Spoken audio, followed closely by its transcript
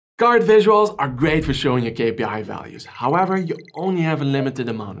Card visuals are great for showing your KPI values. However, you only have a limited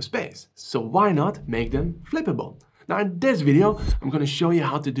amount of space. So why not make them flippable? Now in this video, I'm going to show you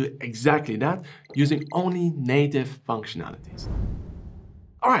how to do exactly that using only native functionalities.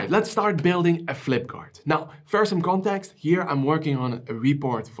 Alright, let's start building a flip card. Now, first some context. Here I'm working on a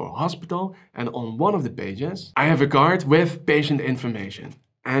report for a hospital, and on one of the pages, I have a card with patient information.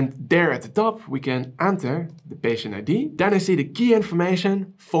 And there at the top, we can enter the patient ID. Then I see the key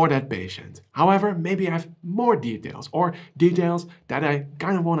information for that patient. However, maybe I have more details or details that I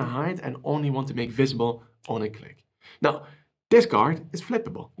kind of want to hide and only want to make visible on a click. Now, this card is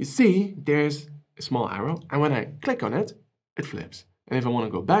flippable. You see, there's a small arrow, and when I click on it, it flips. And if I want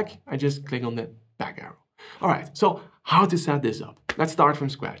to go back, I just click on the back arrow. All right, so how to set this up? Let's start from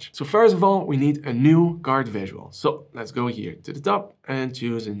scratch. So first of all, we need a new card visual. So let's go here to the top and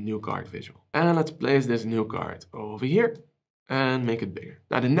choose a new card visual. And let's place this new card over here and make it bigger.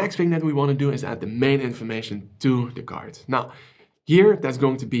 Now, the next thing that we want to do is add the main information to the card. Now, here, that's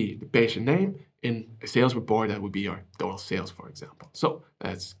going to be the patient name. In a sales report, that would be your total sales, for example. So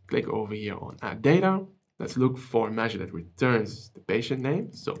let's click over here on Add Data. Let's look for a measure that returns the patient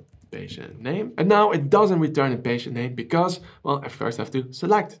name. So patient name. And now it doesn't return a patient name because, well, I first have to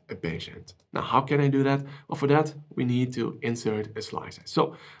select a patient. Now, how can I do that? Well, for that, we need to insert a slicer.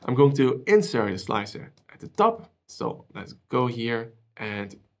 So I'm going to insert a slicer at the top. So let's go here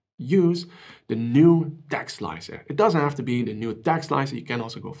and use the new text slicer. It doesn't have to be the new text slicer. You can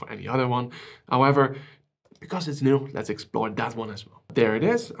also go for any other one. However, because it's new, let's explore that one as well. There it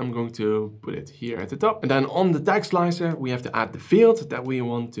is. I'm going to put it here at the top. And then on the text slicer, we have to add the field that we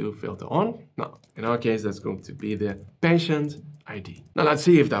want to filter on. Now, in our case, that's going to be the patient ID. Now, let's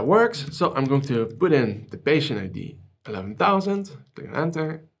see if that works. So I'm going to put in the patient ID 11,000, click on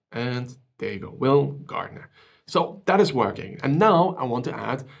enter, and there you go, Will Gardner. So that is working. And now I want to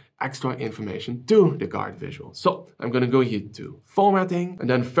add extra information to the card visual. So I'm going to go here to formatting. And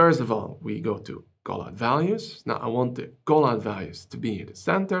then first of all, we go to callout values. Now I want the callout values to be in the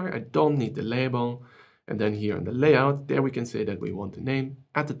center. I don't need the label. And then here on the layout, there we can say that we want the name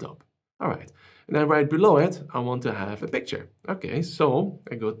at the top. All right. And then right below it, I want to have a picture. Okay, so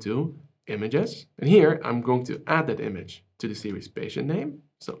I go to images. And here I'm going to add that image to the series patient name.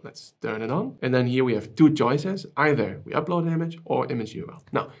 So let's turn it on. And then here we have two choices. Either we upload an image or image URL.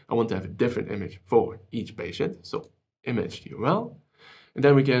 Now I want to have a different image for each patient. So image URL. And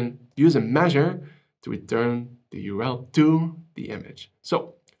then we can use a measure to return the URL to the image.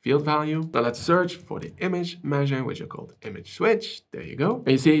 So field value. Now let's search for the image measure, which are called image switch. There you go.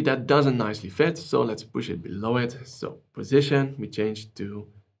 And you see that doesn't nicely fit. So let's push it below it. So position, we change to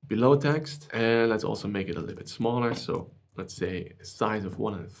below text. And let's also make it a little bit smaller. So let's say a size of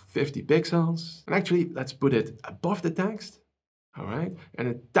 150 pixels. And actually, let's put it above the text. All right. And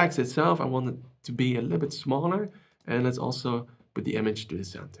the text itself, I want it to be a little bit smaller. And let's also put the image to the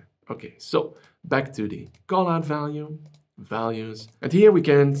center. Okay, so back to the callout value, values. And here we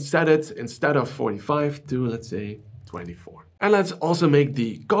can set it instead of 45 to, let's say, 24. And let's also make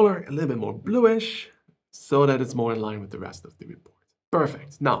the color a little bit more bluish so that it's more in line with the rest of the report.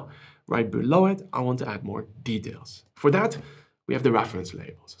 Perfect. Now, right below it, I want to add more details. For that, we have the reference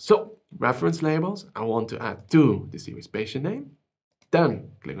labels. So reference labels, I want to add to the series patient name.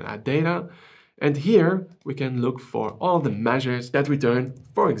 Then click on Add Data. And here we can look for all the measures that return,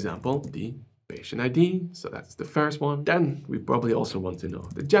 for example, the patient ID. So that's the first one. Then we probably also want to know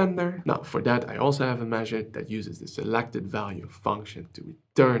the gender. Now for that, I also have a measure that uses the selected value function to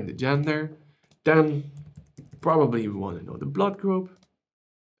return the gender. Then probably we want to know the blood group.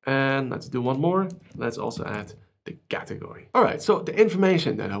 And let's do one more. Let's also add the category. All right, so the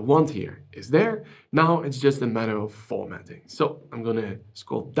information that I want here is there. Now it's just a matter of formatting. So I'm gonna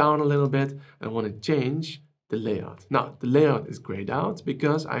scroll down a little bit and I want to change the layout. Now the layout is grayed out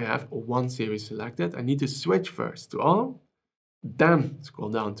because I have one series selected. I need to switch first to all, then scroll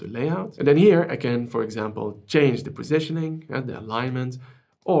down to layout. And then here I can, for example, change the positioning and the alignment,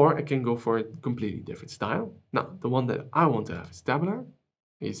 or I can go for a completely different style. Now the one that I want to have is tabular.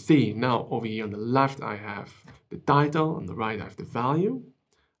 You see now over here on the left, I have the title, on the right, I have the value.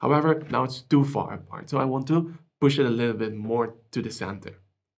 However, now it's too far apart. So I want to push it a little bit more to the center.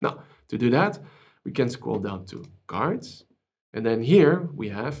 Now, to do that, we can scroll down to cards. And then here we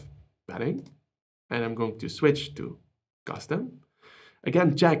have padding. And I'm going to switch to custom.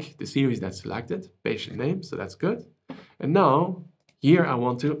 Again, check the series that's selected, patient name, so that's good. And now here I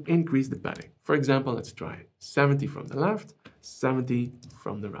want to increase the padding. For example, let's try 70 from the left, 70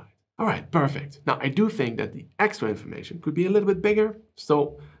 from the right. All right, perfect. Now I do think that the extra information could be a little bit bigger.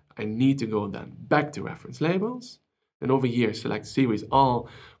 So I need to go then back to reference labels. Then over here, select series all,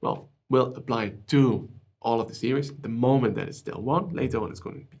 well, will apply to all of the series. The moment that it's still 1, later on it's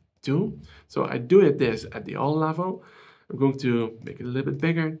going to be 2. So I do it this at the all level. I'm going to make it a little bit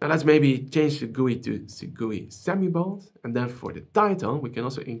bigger. Now let's maybe change the GUI to GUI semi-bold. And then for the title, we can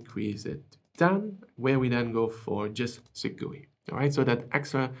also increase it to 10, where we then go for just GUI. All right, so that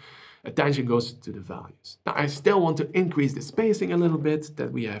extra attention goes to the values. Now I still want to increase the spacing a little bit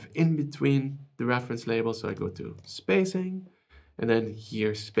that we have in between the reference labels. So I go to spacing, and then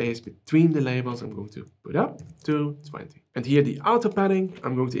here space between the labels I'm going to put up to 20. And here the auto padding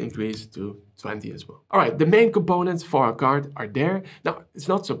I'm going to increase to 20 as well. All right, the main components for our card are there. Now it's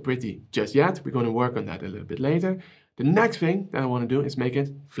not so pretty just yet. We're going to work on that a little bit later. The next thing that I want to do is make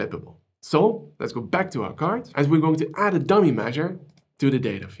it flippable. So let's go back to our card, as we're going to add a dummy measure to the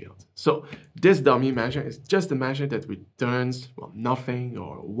data field. So this dummy measure is just a measure that returns, well, nothing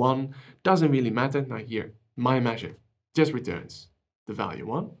or 1. Doesn't really matter. Now here, my measure just returns the value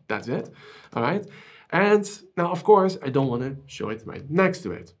 1. That's it. All right. And now, of course, I don't want to show it right next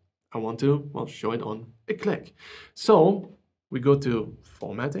to it. I want to, well, show it on a click. So we go to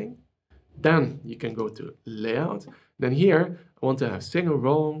formatting. Then you can go to layout. Then here, I want to have single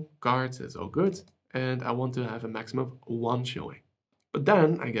row, cards, that's all good. And I want to have a maximum of 1 showing. But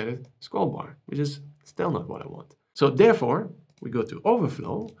then I get a scroll bar, which is still not what I want. So therefore, we go to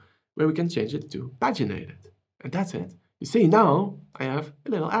overflow, where we can change it to paginated. And that's it. You see, now I have a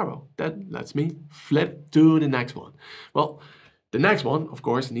little arrow that lets me flip to the next one. Well, the next one, of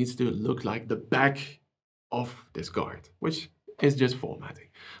course, needs to look like the back of this card, which is just formatting.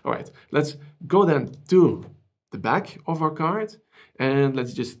 All right, let's go then to the back of our card, and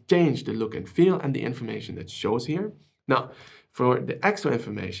let's just change the look and feel and the information that shows here. Now, for the extra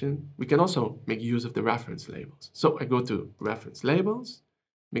information, we can also make use of the reference labels. So I go to reference labels,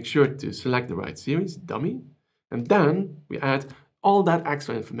 make sure to select the right series, dummy, and then we add all that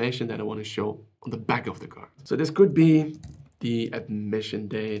extra information that I want to show on the back of the card. So this could be the admission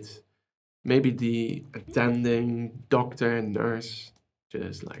date, maybe the attending doctor, nurse,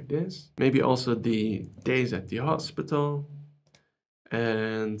 just like this. Maybe also the days at the hospital,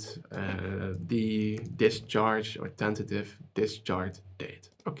 and the discharge or tentative discharge date.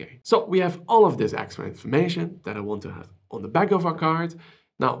 Okay, so we have all of this extra information that I want to have on the back of our card.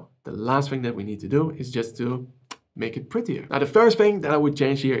 Now, the last thing that we need to do is just to make it prettier. Now, the first thing that I would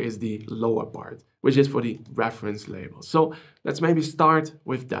change here is the lower part, which is for the reference labels. So let's maybe start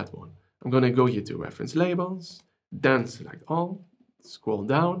with that one. I'm going to go here to reference labels, then select all, scroll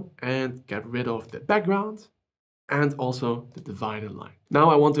down and get rid of the background and also the divider line. Now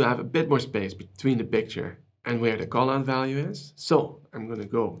I want to have a bit more space between the picture and where the callout value is. So I'm going to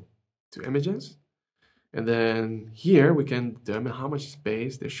go to images, and then here we can determine how much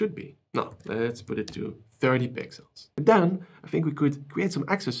space there should be. Now let's put it to 30 pixels. And then I think we could create some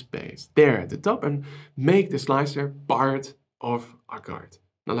extra space there at the top and make the slicer part of our card.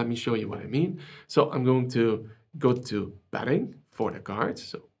 Now let me show you what I mean. So I'm going to go to padding for the cards.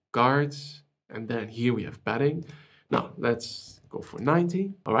 So cards, and then here we have padding. Now let's go for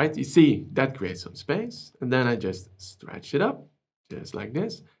 90. All right, you see that creates some space, and then I just stretch it up just like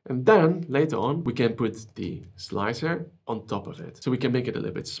this. And then later on, we can put the slicer on top of it. So we can make it a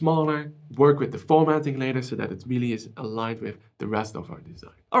little bit smaller, work with the formatting later so that it really is aligned with the rest of our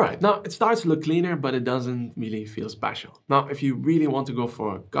design. All right, now it starts to look cleaner, but it doesn't really feel special. Now, if you really want to go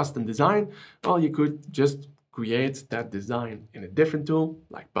for a custom design, well, you could just create that design in a different tool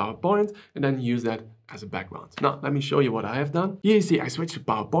like PowerPoint and then use that as a background. Now, let me show you what I have done. Here you see I switched to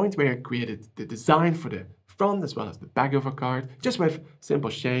PowerPoint where I created the design for the front as well as the back of a card, just with simple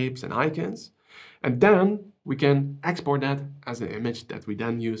shapes and icons. And then we can export that as an image that we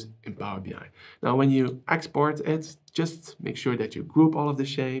then use in Power BI. Now, when you export it, just make sure that you group all of the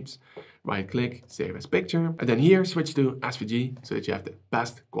shapes, right click, save as picture, and then here switch to SVG so that you have the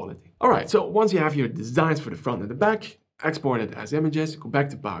best quality. All right, so once you have your designs for the front and the back, export it as images, go back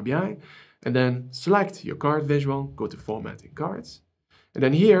to Power BI, and then select your card visual, go to formatting cards. And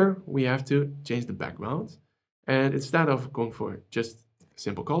then here we have to change the background. And instead of going for just a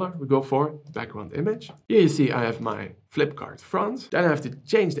simple color, we go for background image. Here you see I have my flip card front. Then I have to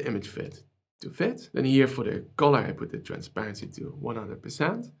change the image fit to fit. Then here for the color, I put the transparency to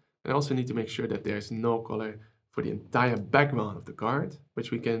 100%. I also need to make sure that there's no color for the entire background of the card,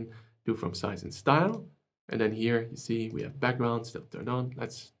 which we can do from size and style. And then here you see we have background still turned on.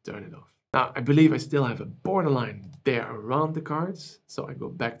 Let's turn it off. Now I believe I still have a borderline there around the cards. So I go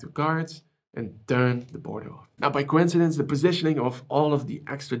back to cards, and turn the border off. Now, by coincidence, the positioning of all of the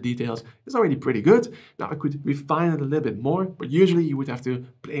extra details is already pretty good. Now, I could refine it a little bit more, but usually you would have to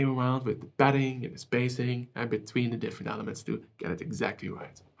play around with the padding and the spacing and between the different elements to get it exactly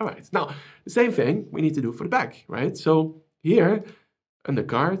right. All right, now, the same thing we need to do for the back, right? So here, under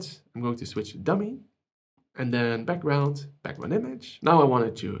cards, I'm going to switch to dummy, and then background image. Now I want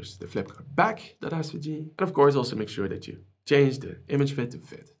to choose the flip card back.svg, and of course also make sure that you change the image fit to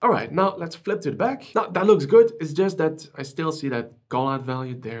fit. All right, now let's flip to the back. Now that looks good. It's just that I still see that callout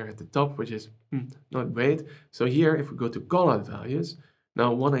value there at the top, which is not great. So here, if we go to callout values,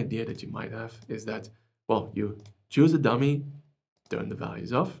 now one idea that you might have is that, well, you choose a dummy, turn the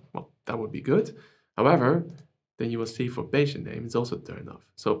values off. Well, that would be good. However, then you will see for patient name, it's also turned off.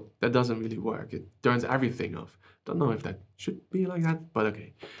 So that doesn't really work. It turns everything off. Don't know if that should be like that, but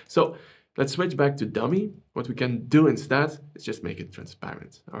okay. So let's switch back to dummy. What we can do instead is just make it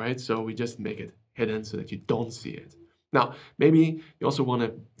transparent, all right? So we just make it hidden so that you don't see it. Now, maybe you also want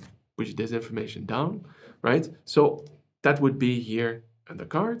to push this information down, right? So that would be here under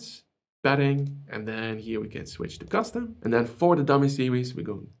cards, padding, and then here we can switch to custom. And then for the dummy series, we're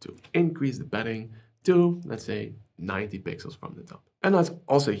going to increase the padding to, let's say, 90 pixels from the top. And let's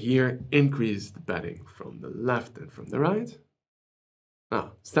also here increase the padding from the left and from the right.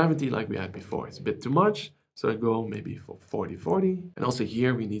 Now, 70 like we had before, it's a bit too much, so I go maybe for 40-40. And also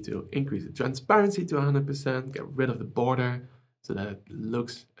here we need to increase the transparency to 100%, get rid of the border so that it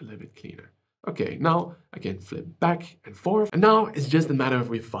looks a little bit cleaner. Okay, now I can flip back and forth. And now it's just a matter of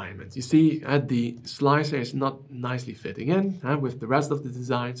refinement. You see, the slicer is not nicely fitting in with the rest of the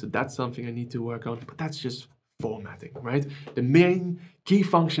design, so that's something I need to work on, but that's just formatting, right? The main key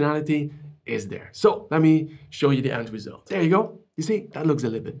functionality is there. So let me show you the end result. There you go. You see, that looks a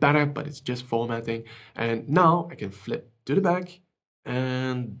little bit better, but it's just formatting. And now I can flip to the back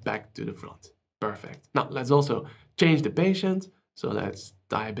and back to the front. Perfect. Now let's also change the patient. So let's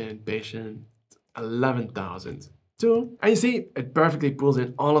type in patient 11,002. And you see, it perfectly pulls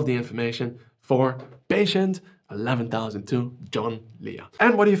in all of the information for patient 11,002, John Leah.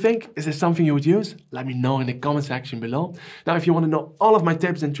 And what do you think? Is this something you would use? Let me know in the comment section below. Now, if you want to know all of my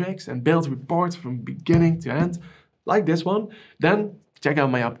tips and tricks and build reports from beginning to end, like this one, then check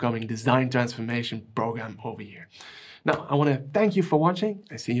out my upcoming design transformation program over here. Now, I want to thank you for watching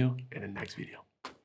and see you in the next video.